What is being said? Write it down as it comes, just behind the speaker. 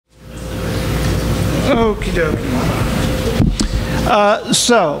Okie dokie.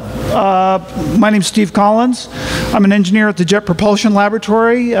 My name's Steve Collins. I'm an engineer at the Jet Propulsion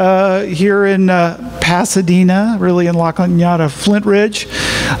Laboratory here in Pasadena, really in La Cañada, Flint Ridge.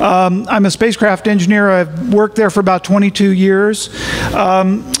 I'm a spacecraft engineer. I've worked there for about 22 years.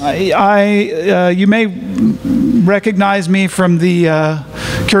 You may recognize me from the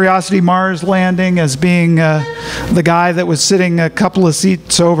Curiosity Mars landing as being the guy that was sitting a couple of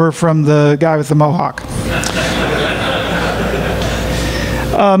seats over from the guy with the mohawk.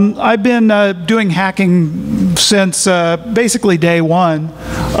 I've been doing hacking since basically day one.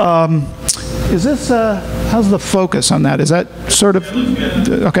 Is this, how's the focus on that? Is that sort of,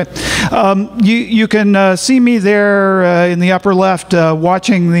 okay. You can see me there in the upper left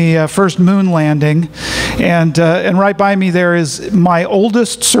watching the first moon landing. And right by me there is my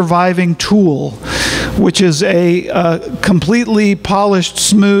oldest surviving tool, which is a completely polished,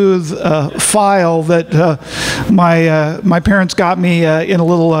 smooth file that my parents got me in a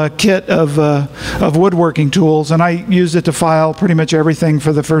little kit of woodworking tools, and I used it to file pretty much everything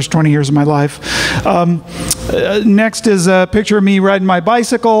for the first 20 years of my life. Next is a picture of me riding my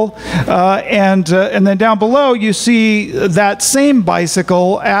bicycle, and then down below you see that same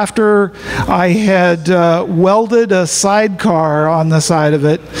bicycle after I had welded a sidecar on the side of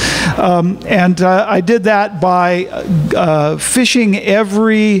it, and I did that by fishing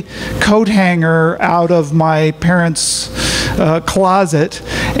every coat hanger out of my parents' closet,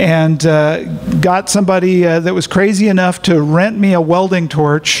 and got somebody that was crazy enough to rent me a welding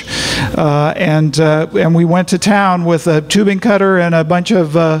torch, and we went to town with a tubing cutter and a bunch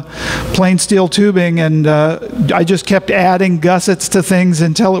of plain steel tubing, and I just kept adding gussets to things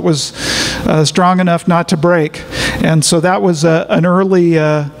until it was strong enough not to break. And so that was an early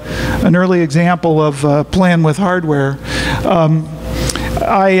example of playing with hardware.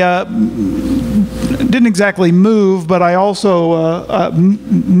 I didn't exactly move, but I also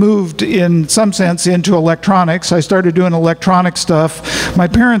moved in some sense into electronics. I started doing electronic stuff. My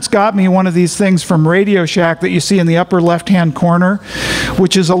parents got me one of these things from Radio Shack that you see in the upper left-hand corner,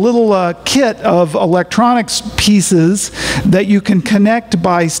 which is a little kit of electronics pieces that you can connect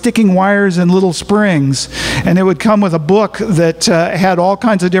by sticking wires in little springs. And it would come with a book that had all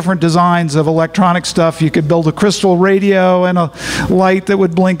kinds of different designs of electronic stuff. You could build a crystal radio and a light that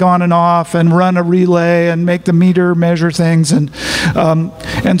would blink on and off and run a relay and make the meter measure things, and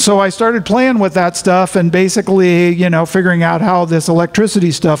so I started playing with that stuff and basically, you know, figuring out how this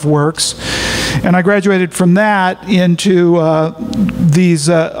electricity stuff works. And I graduated from that into these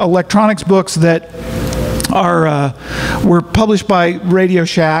electronics books that were published by Radio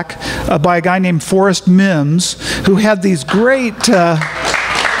Shack by a guy named Forrest Mims, who had these great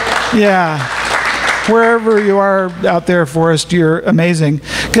wherever you are out there, Forrest, you're amazing,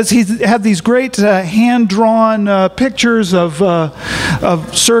 because he had these great hand-drawn pictures of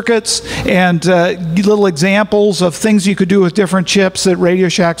circuits and little examples of things you could do with different chips that Radio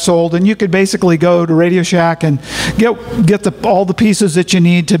Shack sold, and you could basically go to Radio Shack and get all the pieces that you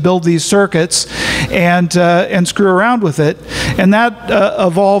need to build these circuits and screw around with it. And that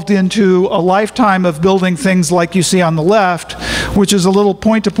evolved into a lifetime of building things like you see on the left, which is a little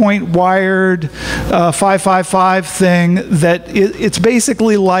point-to-point wired 555 thing that it's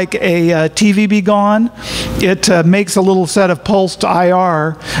basically like a TV Be Gone. It makes a little set of pulsed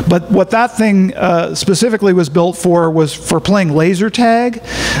IR, but what that thing specifically was built for was for playing laser tag.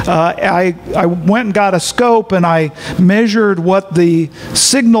 I went and got a scope and I measured what the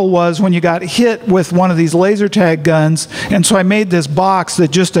signal was when you got hit with one of these laser tag guns, and so I made this box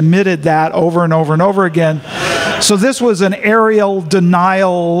that just emitted that over and over and over again. So this was an aerial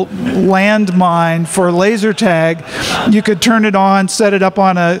denial landmine for laser tag. You could turn it on, set it up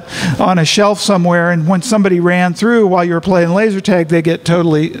on a shelf somewhere, and when somebody ran through while you were playing laser tag, they get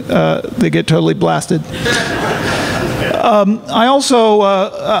totally blasted. I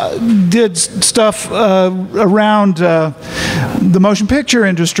also did stuff around the motion picture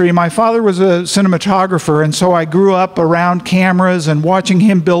industry. My father was a cinematographer, and so I grew up around cameras and watching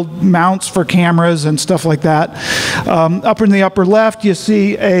him build mounts for cameras and stuff like that. Up in the upper left, you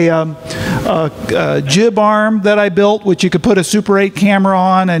see a jib arm that I built, which you could put a Super 8 camera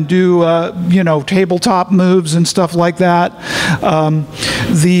on and do, you know, tabletop moves and stuff like that.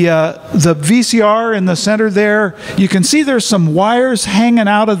 The VCR in the center there, you can see there's some wires hanging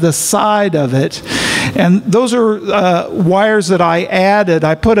out of the side of it, And those are wires that I added.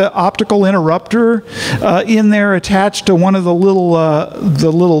 I put an optical interrupter in there attached to one of the little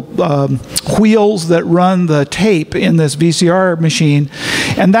wheels that run the tape in this VCR machine,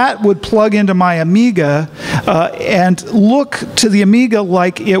 and that would plug into my Amiga and look to the Amiga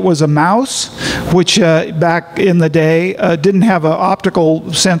like it was a mouse, which back in the day didn't have an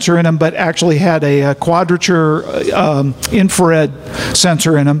optical sensor in them, but actually had a quadrature infrared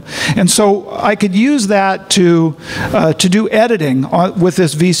sensor in them. And so I could use that to do editing with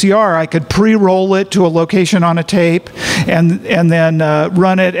this VCR. I could pre-roll it to a location on a tape and then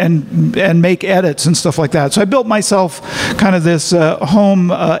run it and make edits and stuff like that. So I built myself kind of this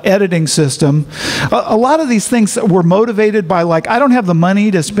home editing system. A lot of these things were motivated by, like, I don't have the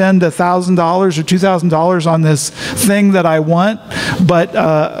money to spend $1,000 or $2,000 on this thing that I want, but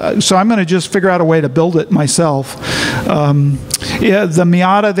so I'm going to just figure out a way to build it myself. Yeah, the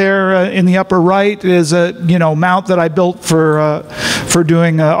Miata there in the upper right is a mount that I built for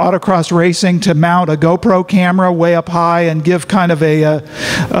doing autocross racing, to mount a GoPro camera way up high and give kind of a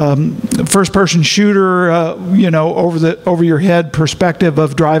first-person shooter, over your head perspective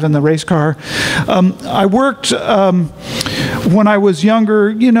of driving the race car. I worked when I was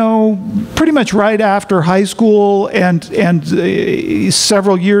younger, pretty much right after high school and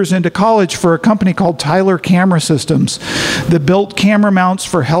several years into college for a company called Tyler Camera Systems that built camera mounts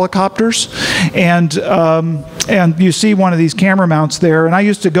for helicopters. And you see one of these camera mounts there. And I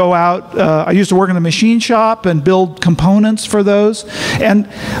used to go out, I used to work in the machine shop and build components for those. And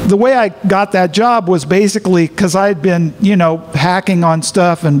the way I got that job was basically because I'd been, hacking on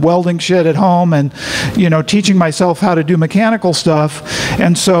stuff and welding shit at home and, teaching myself how to do mechanical stuff.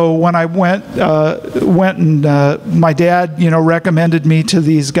 And so when I went and my dad, recommended me to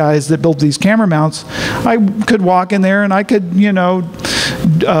these guys that built these camera mounts, I could walk in there and I could,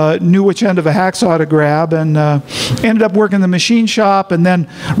 knew which end of a hacksaw to grab, and ended up working in the machine shop and then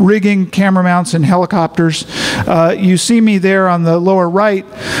rigging camera mounts in helicopters. You see me there on the lower right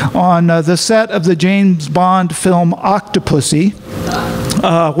on the set of the James Bond film Octopussy,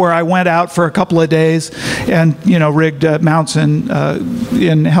 where I went out for a couple of days and rigged mounts in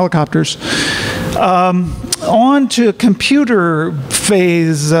helicopters. On to computer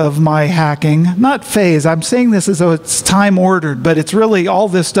phase of my hacking. Not phase, I'm saying this as though it's time ordered, but it's really, all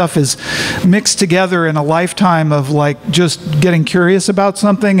this stuff is mixed together in a lifetime of like just getting curious about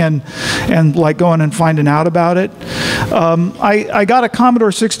something and like going and finding out about it. I got a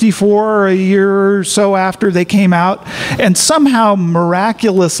Commodore 64 a year or so after they came out, and somehow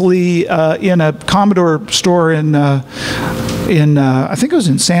miraculously in a Commodore store in I think it was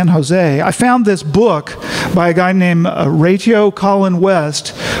in San Jose, I found this book by a guy named Ratio Colin West,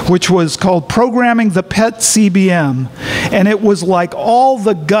 which was called Programming the PET CBM. And it was like all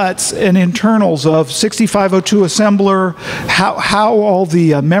the guts and internals of 6502 assembler, how all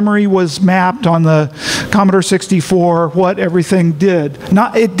the memory was mapped on the Commodore 64, what everything did.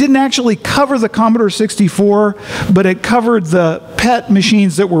 It didn't actually cover the Commodore 64, but it covered the PET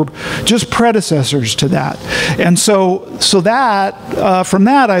machines that were just predecessors to that. And so that from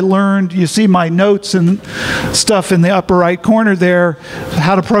that I learned, you see my notes and stuff in the upper right corner there,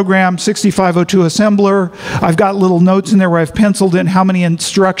 how to program 6502 assembler. I've got little notes in there where I've penciled in how many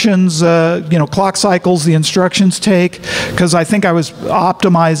instructions, clock cycles the instructions take, because I think I was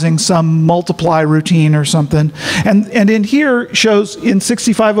optimizing some multiply routine or something. And in here shows in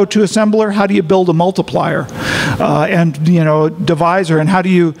 6502 assembler, how do you build a multiplier and divisor, and how do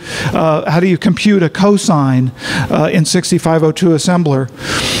you compute a cosine in 6502 assembler.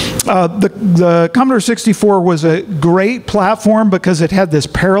 The Commodore 64 was a great platform because it had this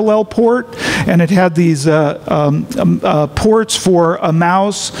parallel port, and it had these ports for a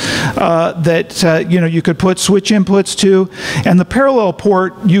mouse that you could put switch inputs to, and the parallel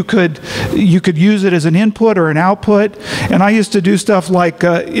port you could use it as an input or an output. And I used to do stuff like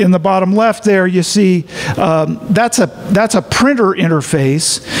in the bottom left there, you see that's a printer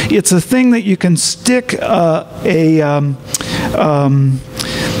interface. It's a thing that you can stick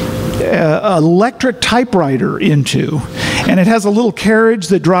electric typewriter into, and it has a little carriage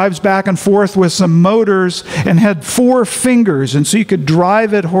that drives back and forth with some motors, and had 4 fingers, and so you could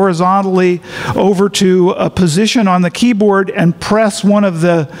drive it horizontally over to a position on the keyboard and press one of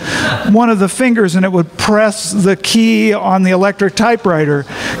the fingers, and it would press the key on the electric typewriter.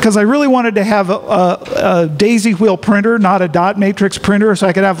 Because I really wanted to have a daisy wheel printer, not a dot matrix printer, so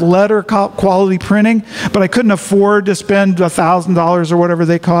I could have letter quality printing, but I couldn't afford to spend $1,000 or whatever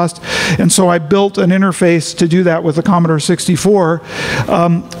they cost. And so I built an interface to do that with the Commodore 64.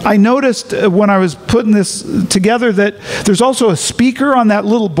 I noticed when I was putting this together that there's also a speaker on that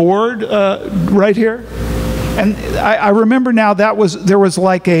little board right here. And I remember now there was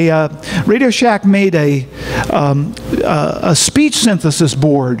like a Radio Shack made a speech synthesis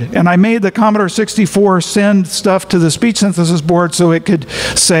board, and I made the Commodore 64 send stuff to the speech synthesis board so it could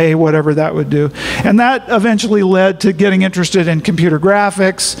say whatever that would do. And that eventually led to getting interested in computer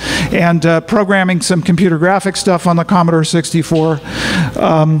graphics and programming some computer graphics stuff on the Commodore 64.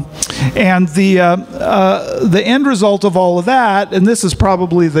 And the end result of all of that, and this is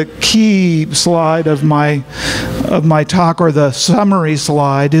probably the key slide of my talk, or the summary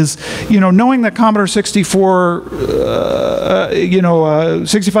slide, is, knowing that Commodore 64,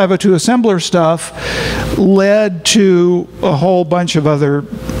 6502 assembler stuff led to a whole bunch of other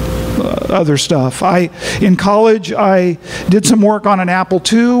stuff. In college, I did some work on an Apple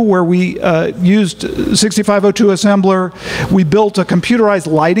II where we used 6502 assembler. We built a computerized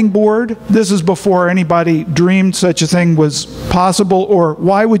lighting board. This is before anybody dreamed such a thing was possible. Or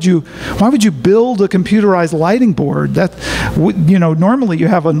why would you build a computerized lighting board? That, normally you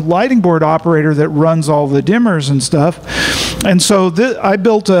have a lighting board operator that runs all the dimmers and stuff. And so I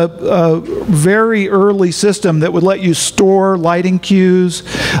built a very early system that would let you store lighting cues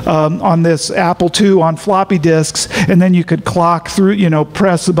on this Apple II on floppy disks, and then you could clock through,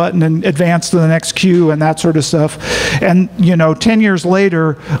 press the button and advance to the next cue and that sort of stuff. And 10 years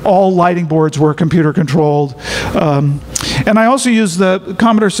later, all lighting boards were computer controlled. And I also used the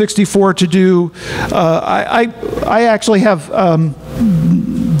Commodore 64 to do, I actually have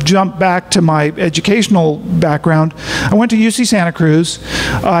jump back to my educational background. I went to UC Santa Cruz.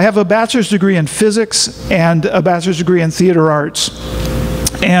 I have a bachelor's degree in physics and a bachelor's degree in theater arts.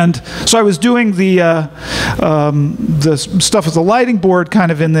 And so I was doing the stuff with the lighting board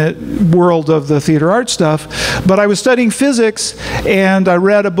kind of in the world of the theater art stuff, but I was studying physics, and I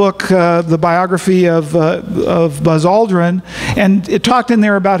read a book, the biography of Buzz Aldrin, and it talked in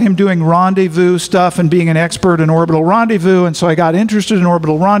there about him doing rendezvous stuff and being an expert in orbital rendezvous, and so I got interested in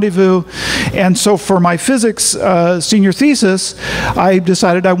orbital rendezvous. And so for my physics senior thesis, I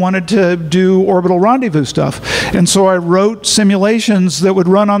decided I wanted to do orbital rendezvous stuff. And so I wrote simulations that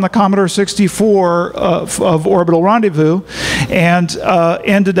would run on the Commodore 64 of orbital rendezvous, and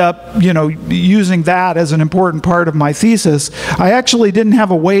ended up, using that as an important part of my thesis. I actually didn't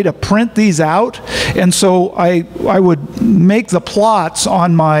have a way to print these out, and so I would make the plots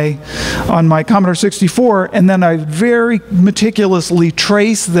on my Commodore 64, and then I very meticulously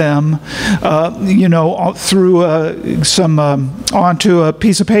trace them, through onto a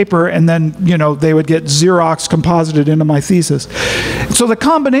piece of paper, and then they would get Xerox composited into my thesis. So the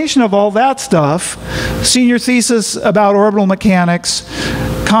combination of all that stuff, senior thesis about orbital mechanics,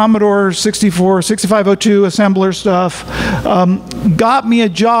 Commodore 64, 6502 assembler stuff, got me a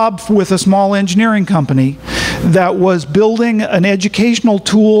job with a small engineering company that was building an educational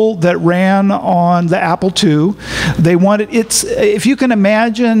tool that ran on the Apple II. They wanted, if you can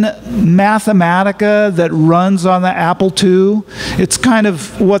imagine Mathematica that runs on the Apple II, it's kind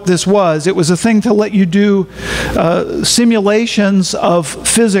of what this was. It was a thing to let you do simulations of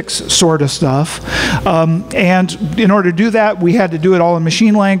physics sort of stuff. And in order to do that, we had to do it all in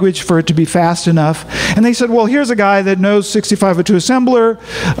machine language for it to be fast enough. And they said, well, here's a guy that knows 6502 assembler.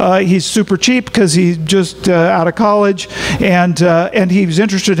 He's super cheap because he's just out of college, and he was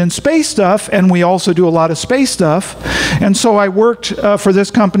interested in space stuff, and we also do a lot of space stuff. And so I worked for this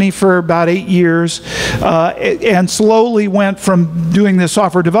company for about 8 years, and slowly went from doing this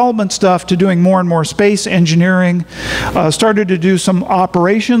software development stuff to doing more and more space engineering. Started to do some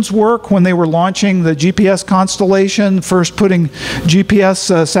operations work when they were launching the GPS constellation, first putting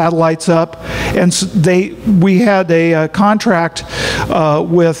GPS satellites up, and we had a contract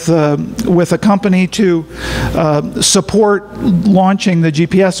with a company to support launching the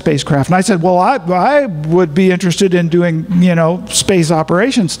GPS spacecraft. And I said, well, I would be interested in doing, space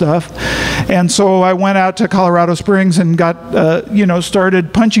operation stuff. And so I went out to Colorado Springs and got,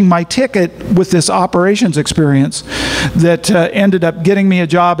 started punching my ticket with this operations experience that ended up getting me a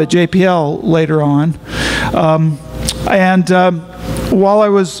job at JPL later on. While I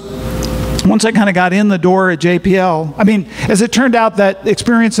was once I kind of got in the door at JPL, I mean, as it turned out, that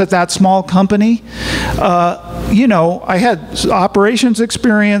experience at that small company, you know, I had operations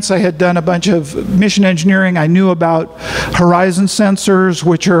experience. I had done a bunch of mission engineering. I knew about horizon sensors,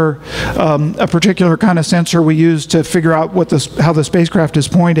 which are a particular kind of sensor we use to figure out what how the spacecraft is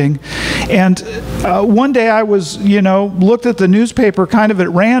pointing. And one day I was, you know, looked at the newspaper kind of at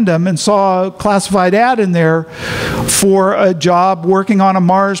random and saw a classified ad in there for a job working on a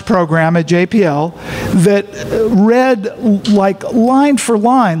Mars program at JPL that read like line for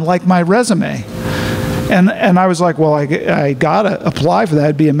line like my resume. And I was like, well, I gotta apply for that.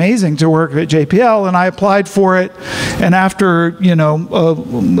 It'd be amazing to work at JPL. And I applied for it. And after, you know,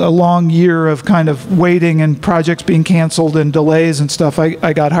 a long year of kind of waiting and projects being canceled and delays and stuff,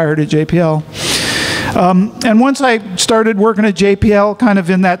 I got hired at JPL. And once I started working at JPL, kind of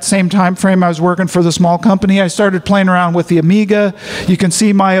in that same time frame I was working for the small company, I started playing around with the Amiga. You can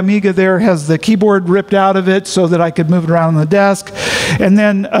see my Amiga there has the keyboard ripped out of it so that I could move it around on the desk. And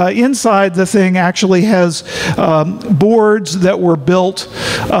then inside the thing actually has boards that were built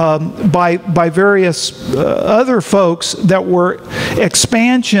by various other folks that were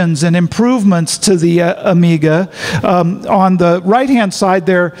expansions and improvements to the Amiga. On the right-hand side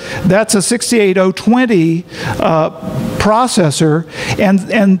there, that's a 68020 processor,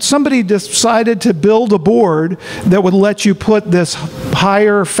 and somebody decided to build a board that would let you put this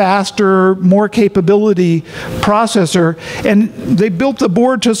higher, faster, more capability processor, and they built the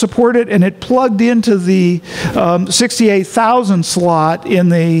board to support it, and it plugged into the 68000 slot in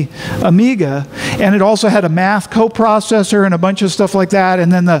the Amiga, and it also had a math coprocessor and a bunch of stuff like that.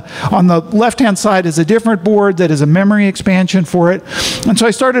 And then on the left-hand side is a different board that is a memory expansion for it. And so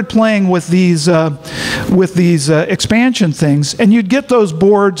I started playing with these expansion things, and you'd get those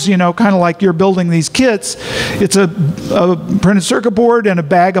boards, you know, kind of like you're building these kits. It's a printed circuit board and a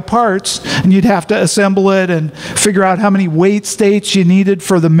bag of parts, and you'd have to assemble it and figure out how many wait states you needed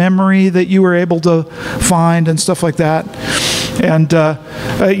for the memory that you were able to find and stuff like that. And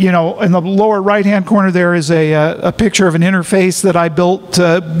you know, in the lower right-hand corner there is a picture of an interface that I built,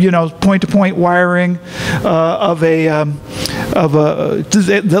 you know, point-to-point wiring that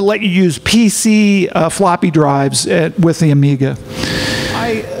let you use PC floppy drives with the Amiga.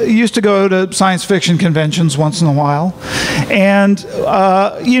 I used to go to science fiction conventions once in a while, and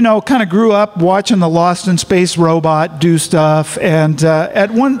you know, kind of grew up watching the Lost in Space robot do stuff. And at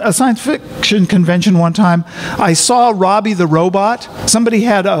a science fiction convention one time, I saw Robbie the Robot. Somebody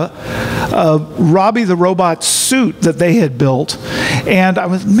had a Robbie the Robot suit that they had built, and I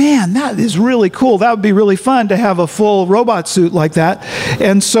was, man, that is really cool. That would be really fun to have a full robot suit like that.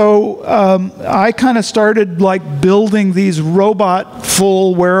 And so I kind of started like building these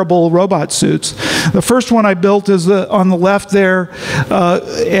full wearable robot suits. The first one I built is on the left there.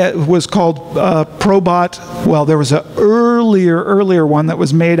 It was called Probot. Well, there was an earlier one that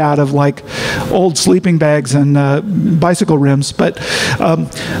was made out of like old sleeping bags and bicycle rims. But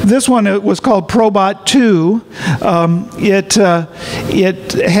this one, it was called Probot 2.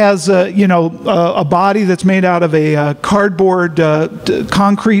 It has you know, a body that's made out of a cardboard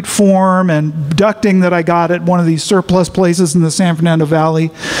concrete form and ducting that I got at one of these surplus places in the San Fernando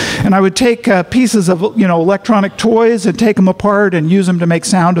Valley. And I would take pieces of, you know, electronic toys and take them apart and use them to make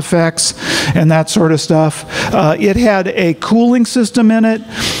sound effects and that sort of stuff. It had a cooling system in it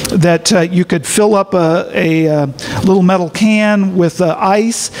that you could fill up a little metal can with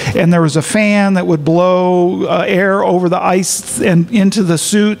ice, and there was a fan that would blow air over the ice and into the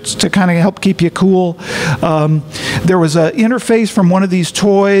suit to kind of help keep you cool. There was an interface from one of these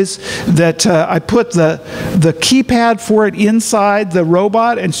toys that I put the keypad for it inside the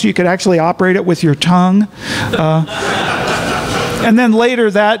robot, and so you could actually operate it with your tongue. And then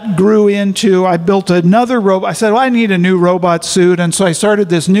later that grew into, I built another robot. I said, well, I need a new robot suit. And so I started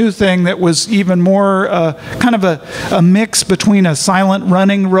this new thing that was even more kind of a mix between a silent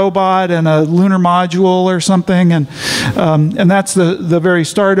running robot and a lunar module or something. And that's the very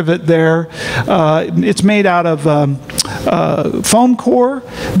start of it there. It's made out of foam core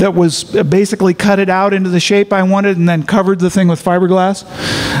that was basically cut it out into the shape I wanted and then covered the thing with fiberglass.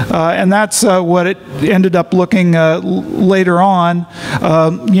 And that's what it ended up looking later on.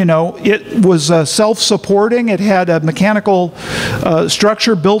 You know, it was self-supporting. It had a mechanical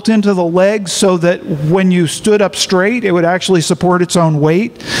structure built into the legs so that when you stood up straight, it would actually support its own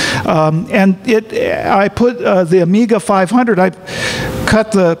weight. And I put the Amiga 500, I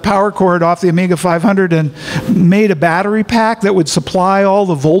cut the power cord off the Amiga 500 and made a battery pack that would supply all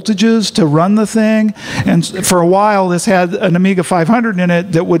the voltages to run the thing. And for a while, this had an Amiga 500 in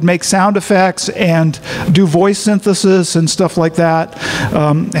it that would make sound effects and do voice synthesis and stuff like that.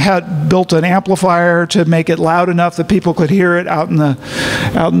 Had built an amplifier to make it loud enough that people could hear it out in the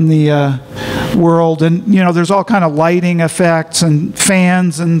world. And you know, there's all kind of lighting effects and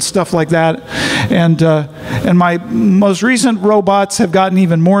fans and stuff like that. And my most recent robots have gotten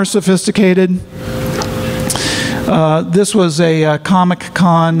even more sophisticated. This was a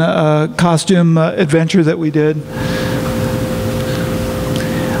Comic-Con costume adventure that we did.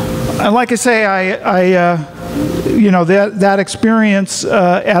 And like I say, you know, that experience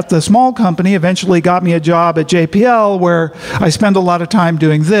at the small company eventually got me a job at JPL, where I spend a lot of time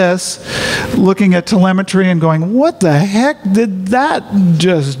doing this, looking at telemetry and going, what the heck did that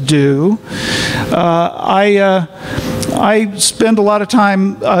just do? I spend a lot of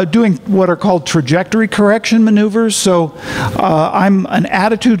time doing what are called trajectory correction maneuvers. So I'm an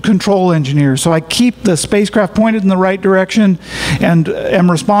attitude control engineer. So I keep the spacecraft pointed in the right direction and am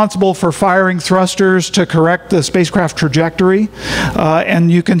responsible for firing thrusters to correct the spacecraft trajectory.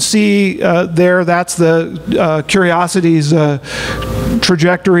 And you can see there, that's the Curiosity's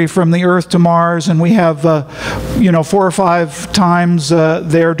trajectory from the Earth to Mars, and we have you know, 4 or 5 times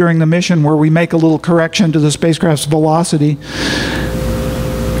there during the mission where we make a little correction to the spacecraft's velocity.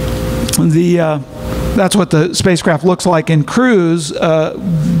 That's what the spacecraft looks like in cruise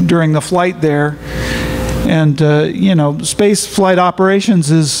during the flight there. And you know, space flight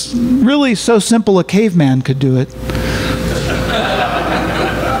operations is really so simple a caveman could do it.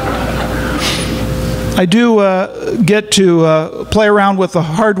 I do get to play around with the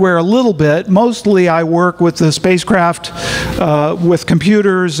hardware a little bit. Mostly I work with the spacecraft with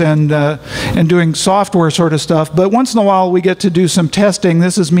computers and doing software sort of stuff. But once in a while we get to do some testing.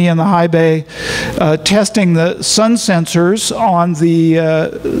 This is me in the high bay testing the sun sensors on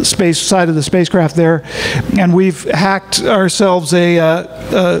the space side of the spacecraft there. And we've hacked ourselves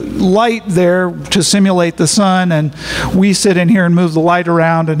a light there to simulate the sun. And we sit in here and move the light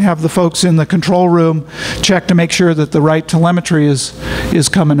around and have the folks in the control room check to make sure that the right telemetry is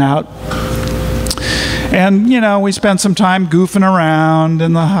coming out. And you know, we spent some time goofing around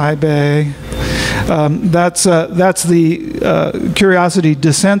in the high bay. That's the Curiosity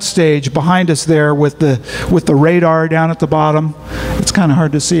descent stage behind us there with the radar down at the bottom. It's kind of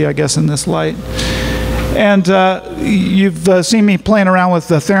hard to see, I guess, in this light. And you've seen me playing around with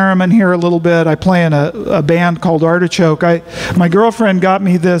the theremin here a little bit. I play in a band called Artichoke. My girlfriend got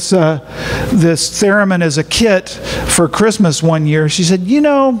me this theremin as a kit for Christmas one year. She said, you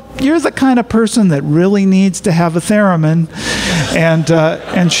know, you're the kind of person that really needs to have a theremin.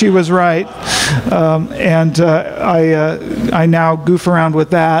 And she was right. I now goof around with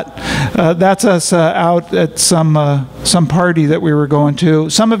that. That's us out at some party that we were going to.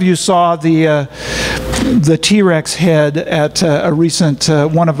 Some of you saw the T-Rex head at a recent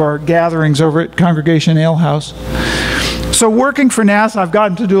one of our gatherings over at Congregation Ale House. So working for NASA, I've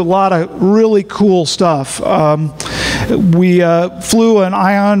gotten to do a lot of really cool stuff. We flew an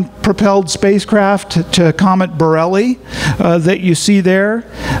ion-propelled spacecraft to Comet Borrelly that you see there.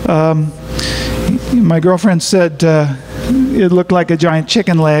 My girlfriend said it looked like a giant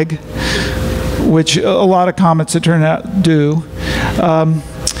chicken leg, which a lot of comets, it turned out, do.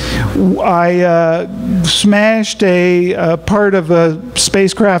 I smashed a part of a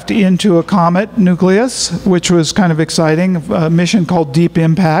spacecraft into a comet nucleus, which was kind of exciting, a mission called Deep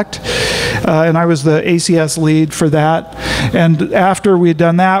Impact. And I was the ACS lead for that. And after we had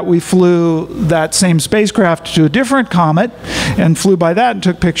done that, we flew that same spacecraft to a different comet and flew by that and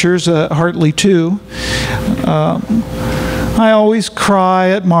took pictures, Hartley 2. I always cry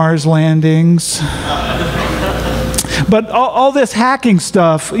at Mars landings. But all this hacking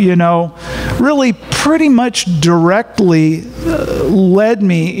stuff, you know, really pretty much directly led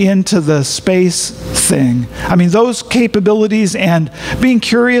me into the space thing. I mean, those capabilities and being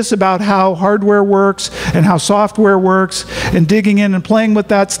curious about how hardware works and how software works and digging in and playing with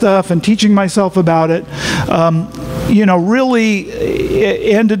that stuff and teaching myself about it, you know, really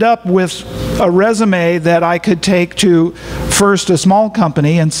ended up with a resume that I could take to first a small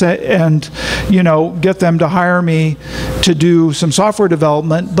company and you know, get them to hire me to do some software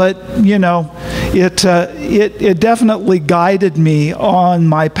development. But you know, it definitely guided me on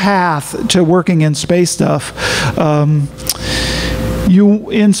my path to working in space stuff.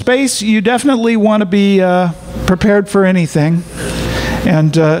 In space, you definitely want to be prepared for anything,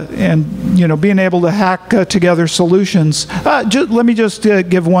 and being able to hack together solutions. Let me just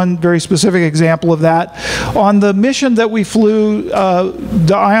give one very specific example of that. On the mission that we flew,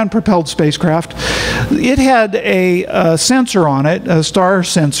 the Ion-propelled spacecraft, it had a sensor on it, a star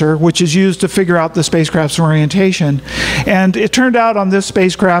sensor, which is used to figure out the spacecraft's orientation. And it turned out on this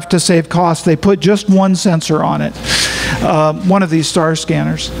spacecraft, to save cost, they put just one sensor on it, one of these star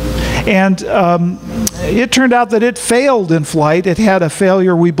scanners. And it turned out that it failed in flight. It had a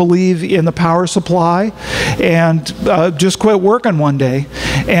failure, we believe, in the power supply, and just quit working one day.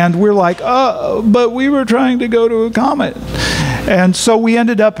 And we're like, but we were trying to go to a comet. And so we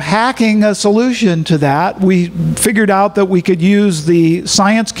ended up hacking a solution to that. We figured out that we could use the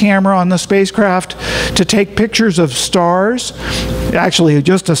science camera on the spacecraft to take pictures of stars, actually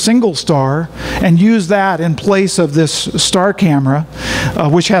just a single star, and use that in place of this star camera,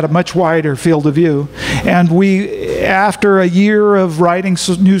 which had a much wider field of view. And we, after a year of writing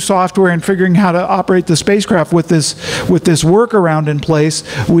new software and figuring how to operate the spacecraft with this workaround in place,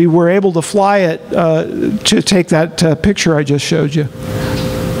 we were able to fly it to take that picture I just showed you.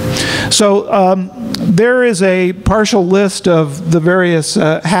 So there is a partial list of the various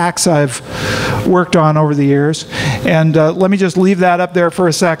hacks I've worked on over the years. And let me just leave that up there for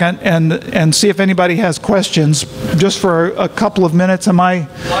a second and see if anybody has questions. Just for a couple of minutes. Why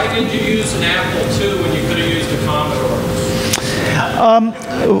did you use an Apple II when you could have used a Commodore?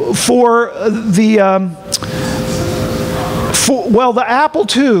 Well, the Apple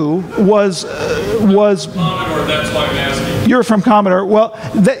II was Commodore, that's why I'm asking. You're from Commodore. Well,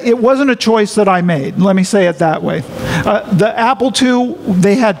 it wasn't a choice that I made. Let me say it that way. The Apple II,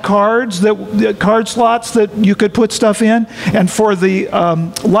 they had card slots that you could put stuff in. And for the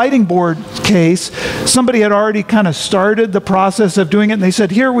lighting board case, somebody had already kind of started the process of doing it. And they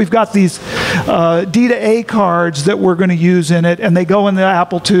said, here, we've got these D to A cards that we're going to use in it. And they go in the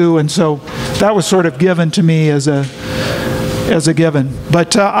Apple II. And so that was sort of given to me as a given.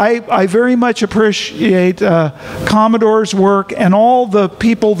 But I very much appreciate Commodore's work and all the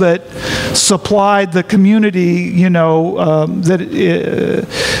people that supplied the community, that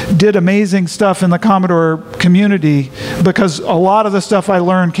did amazing stuff in the Commodore community, because a lot of the stuff I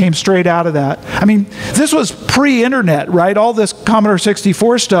learned came straight out of that. I mean, this was pre-internet, right? All this Commodore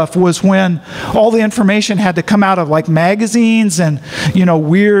 64 stuff was when all the information had to come out of like magazines and,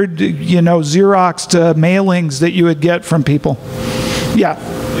 weird, Xeroxed mailings that you would get from people. Yeah.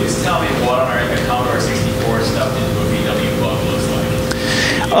 Please tell me what on earth the Commodore 64 stuff into a VW Bug looks like.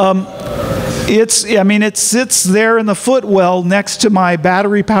 It sits there in the footwell next to my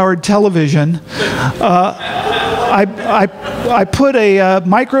battery-powered television. I put a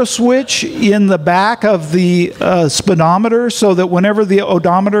micro switch in the back of the speedometer so that whenever the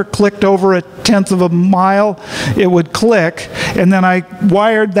odometer clicked over 1/10 of a mile, it would click. And then I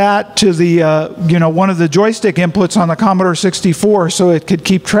wired that to the, one of the joystick inputs on the Commodore 64 so it could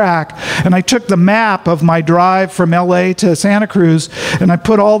keep track. And I took the map of my drive from LA to Santa Cruz and I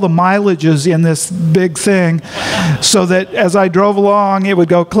put all the mileages in this big thing so that as I drove along, it would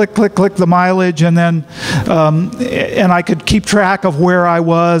go click, click, click the mileage, and then and I could keep track of where I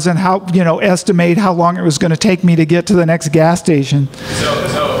was and how, estimate how long it was going to take me to get to the next gas station.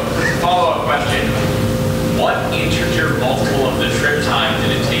 So follow-up question. What integer multiple of the trip time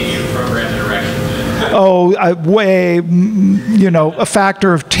did it take you to program the directions in? Oh, way, a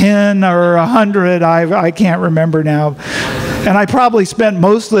factor of 10 or 100. I can't remember now. And I probably spent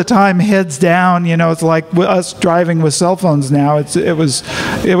most of the time heads down. It's like us driving with cell phones now. It was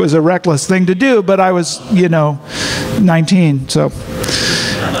a reckless thing to do, but I was, 19. So,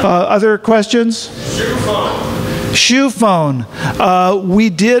 other questions? Shoe phone. We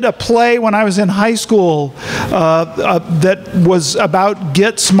did a play when I was in high school that was about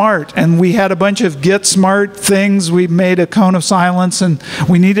Get Smart, and we had a bunch of Get Smart things. We made a cone of silence, and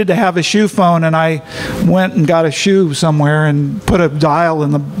we needed to have a shoe phone, and I went and got a shoe somewhere and put a dial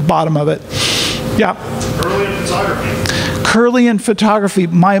in the bottom of it. Yeah. Kirlian photography. Kirlian photography.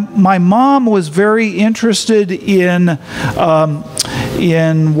 My mom was very interested in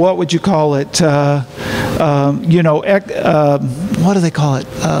what would you call it? What do they call it?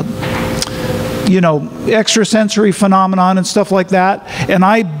 Extrasensory phenomenon and stuff like that. And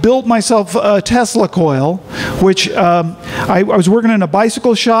I built myself a Tesla coil, which I was working in a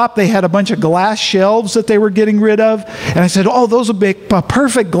bicycle shop. They had a bunch of glass shelves that they were getting rid of. And I said, oh, those would make a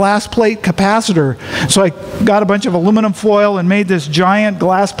perfect glass plate capacitor. So I got a bunch of aluminum foil and made this giant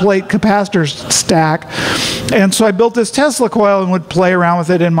glass plate capacitor stack. And so I built this Tesla coil and would play around with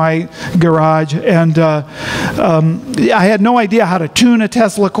it in my garage. And I had no idea how to tune a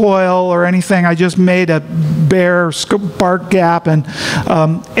Tesla coil or anything. I just made a bare spark gap, and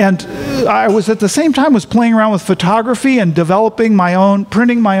I was at the same time was playing around with photography and developing my own,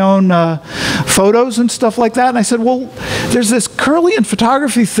 printing my own photos and stuff like that. And I said, well, there's this Kirlian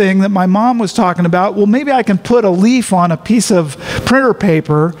photography thing that my mom was talking about. Well, maybe I can put a leaf on a piece of printer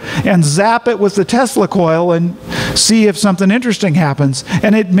paper and zap it with the Tesla coil and see if something interesting happens.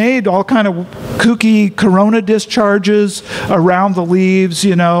 And it made all kind of kooky corona discharges around the leaves,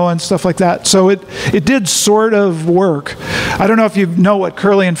 you know, and stuff like that. So it did sort of work. I don't know if you know what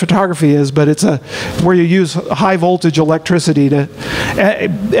Kirlian photography is, but it's where you use high voltage electricity to,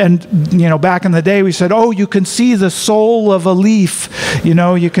 and you know, back in the day we said, oh, you can see the soul of a leaf, you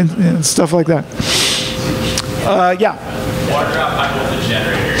know, you can, stuff like that. Yeah. Water drop high voltage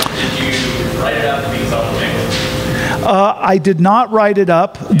generator. Did you write it up to be self-contained? I did not write it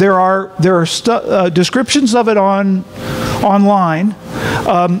up. There are descriptions of it online.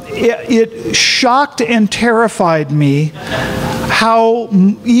 It shocked and terrified me how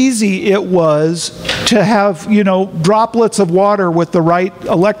easy it was to have, you know, droplets of water with the right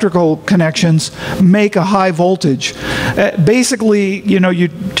electrical connections make a high voltage. Basically, you know, you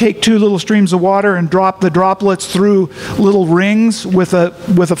take two little streams of water and drop the droplets through little rings with a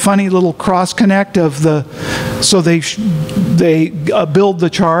funny little cross connect of the, so they build the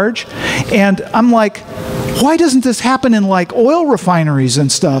charge. And I'm like, why doesn't this happen in like oil refineries and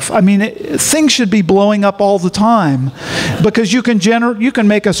stuff? I mean, things should be blowing up all the time, because you can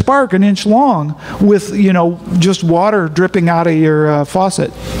make a spark an inch long with, you know, just water dripping out of your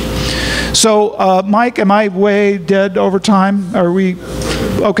faucet. So, Mike, am I way dead over time? Are we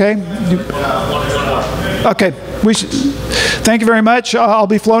okay? Okay. Thank you very much. I'll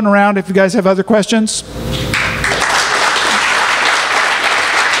be floating around if you guys have other questions.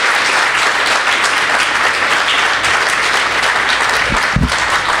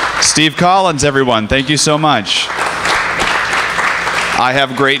 Steve Collins, everyone. Thank you so much. I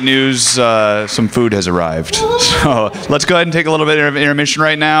have great news. Some food has arrived. So let's go ahead and take a little bit of intermission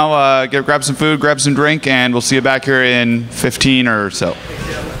right now. Grab some food, grab some drink, and we'll see you back here in 15 or so.